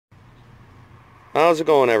How's it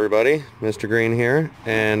going, everybody? Mr. Green here,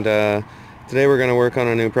 and today we're going to work on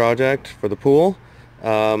a new project for the pool.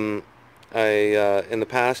 Um, in the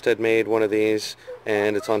past, had made one of these,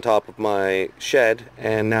 and it's on top of my shed,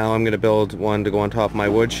 and now I'm going to build one to go on top of my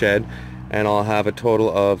wood shed, and I'll have a total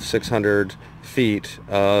of 600 feet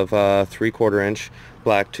of 3/4 inch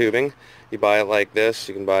black tubing. You buy it like this.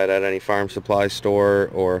 You can buy it at any farm supply store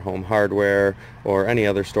or home hardware or any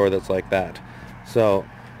other store that's like that. So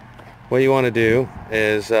what you want to do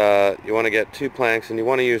is you want to get 2 planks, and you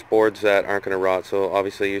want to use boards that aren't going to rot. So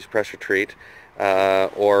obviously use pressure treat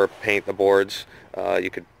or paint the boards. You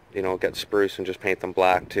could, get spruce and just paint them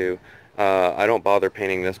black too. I don't bother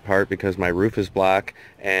painting this part because my roof is black,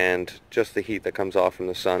 and just the heat that comes off from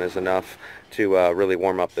the sun is enough to really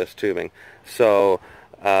warm up this tubing. So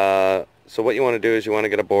what you want to do is you want to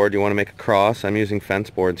get a board. You want to make a cross. I'm using fence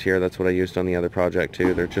boards here. That's what I used on the other project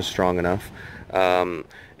too. They're just strong enough.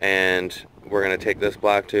 And we're going to take this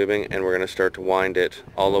black tubing and we're going to start to wind it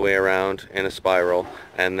all the way around in a spiral,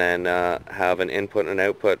 and then have an input and an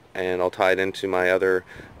output, and I'll tie it into my other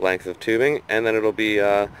length of tubing, and then it'll be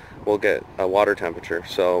we'll get a water temperature.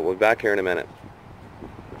 So we'll be back here in a minute.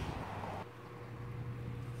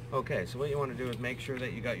 Okay, so what you want to do is make sure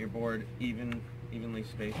that you got your board evenly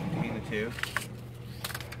spaced between the two.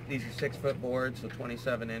 These are 6-foot boards, so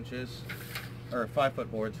 27 inches, or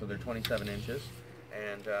 5-foot boards, so they're 27 inches,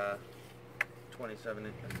 and 27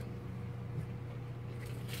 inches.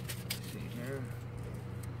 See here,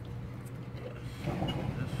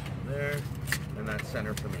 this there, and that's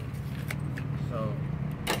center for me. So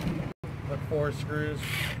put 4 screws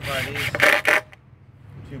by these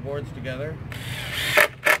 2 boards together.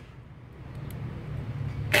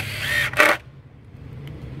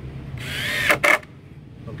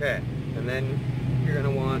 Okay, and then you're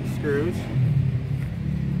going to want screws.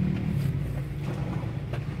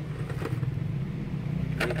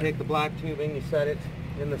 And you take the black tubing, you set it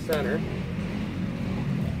in the center.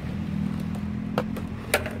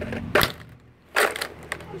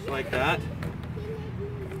 Just like that.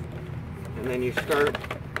 And then you start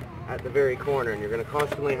at the very corner, and you're going to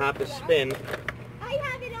constantly have to spin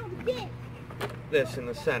this in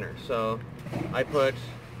the center. So I put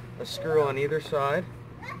a screw on either side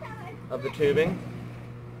of the tubing.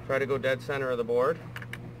 Try to go dead center of the board.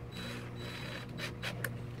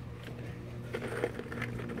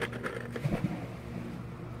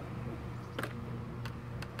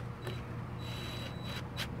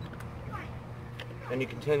 And you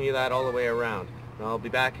continue that all the way around. Now, I'll be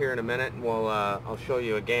back here in a minute, and I'll show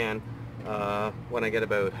you again when I get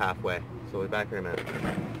about halfway. So we'll be back here in a minute.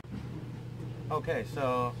 Okay,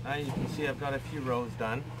 so now you can see I've got a few rows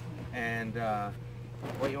done, and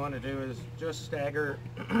what you want to do is just stagger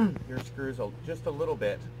your screws just a little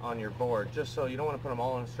bit on your board, just so you don't want to put them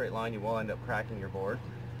all in a straight line. You will end up cracking your board.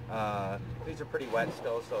 These are pretty wet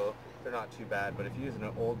still, so they're not too bad, but if you're using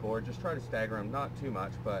an old board, just try to stagger them, not too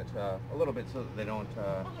much, but a little bit, so that they don't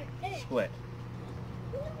split.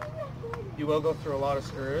 You will go through a lot of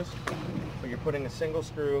screws, but you're putting a single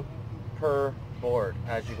screw per board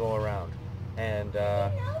as you go around, and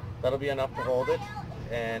that'll be enough to hold it.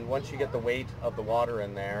 And once you get the weight of the water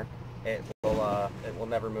in there, it will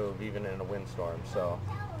never move, even in a windstorm. So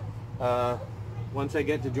once I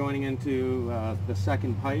get to joining into the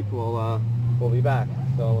second pipe, we'll be back.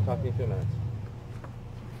 So we'll talk to you in 2 minutes.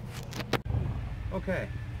 Okay,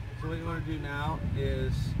 so what you want to do now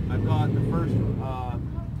is I've got the first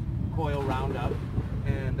coil round up,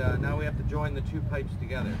 and now we have to join the 2 pipes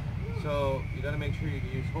together. So you got to make sure you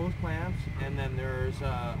use hose clamps, and then there's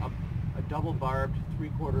a double barbed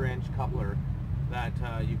 3/4 inch coupler that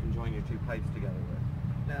you can join your 2 pipes together with.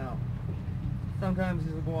 Now, sometimes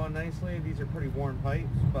these will go on nicely. These are pretty worn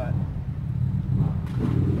pipes, but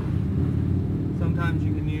sometimes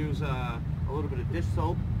you can use a little bit of dish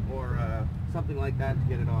soap or something like that to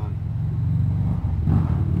get it on.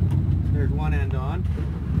 There's one end on.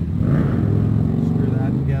 Screw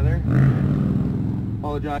that together.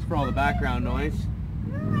 Apologize for all the background noise.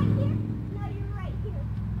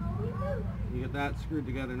 You get that screwed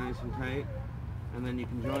together nice and tight, and then you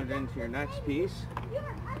can join it into your next piece,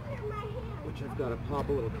 which I've got to pop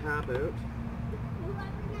a little cap out.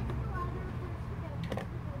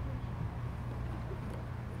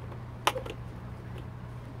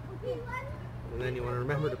 And then you want to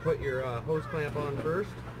remember to put your hose clamp on first.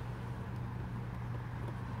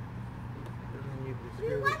 And then you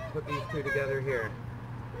can put these 2 together here.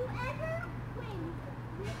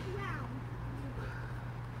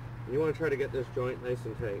 You want to try to get this joint nice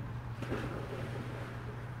and tight.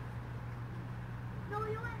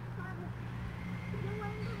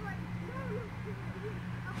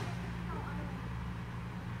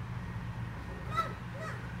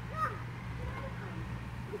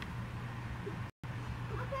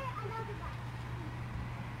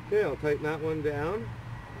 Okay, I'll tighten that one down.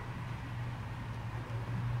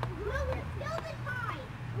 No, it's still the tie.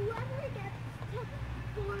 Whoever gets to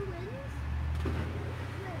 4 wins.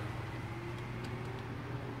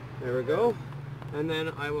 There we go. And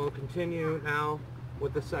then I will continue now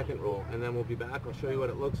with the second roll, and then we'll be back. I'll show you what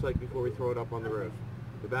it looks like before we throw it up on the roof.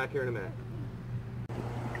 Be back here in a minute.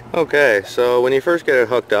 Okay, so when you first get it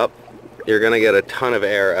hooked up, you're going to get a ton of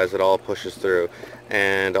air as it all pushes through.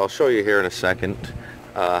 And I'll show you here in a second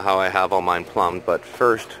how I have all mine plumbed. But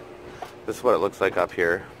first, this is what it looks like up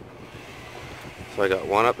here. So I got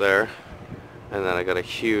one up there, and then I got a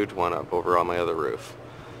huge one up over on my other roof.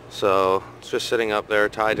 So it's just sitting up there,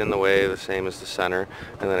 tied in the way, the same as the center,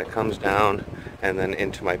 and then it comes down and then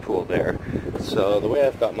into my pool there. So the way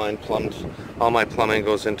I've got mine plumbed, all my plumbing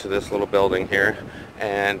goes into this little building here,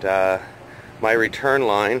 and my return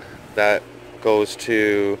line that goes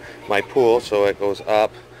to my pool, so it goes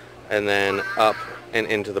up and then up and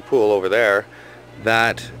into the pool over there,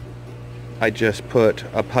 that I just put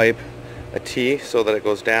a pipe, a T, so that it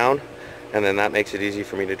goes down, and then that makes it easy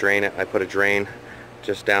for me to drain it. I put a drain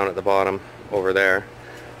just down at the bottom over there,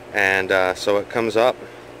 and so it comes up,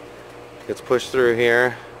 gets pushed through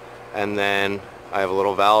here, and then I have a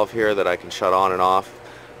little valve here that I can shut on and off.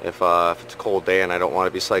 If it's a cold day and I don't want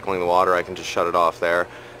to be cycling the water, I can just shut it off there,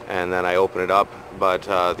 and then I open it up. But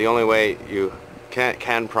the only way you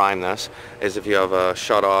can prime this is if you have a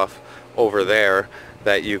shut off over there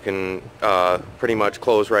that you can pretty much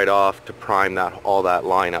close right off to prime all that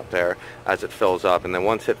line up there as it fills up. And then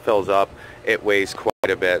once it fills up, it weighs quite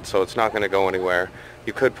a bit, so it's not going to go anywhere.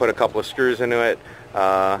 You could put a couple of screws into it.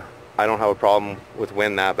 I don't have a problem with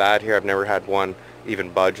wind that bad here. I've never had one even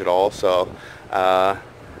budge at all. So,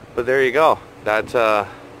 but there you go. That's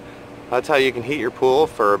how you can heat your pool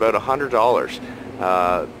for about $100.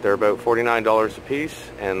 They're about $49 a piece,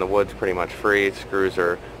 and the wood's pretty much free. Screws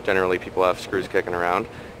are generally, people have screws kicking around.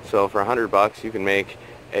 So for $100 you can make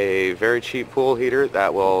a very cheap pool heater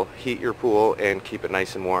that will heat your pool and keep it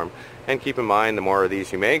nice and warm. And keep in mind, the more of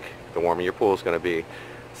these you make, the warmer your pool is going to be.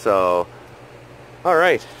 So,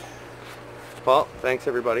 alright. Well, thanks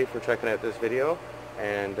everybody for checking out this video,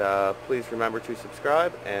 and please remember to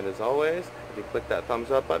subscribe, and as always, if you click that thumbs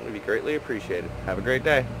up button, it would be greatly appreciated. Have a great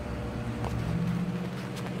day.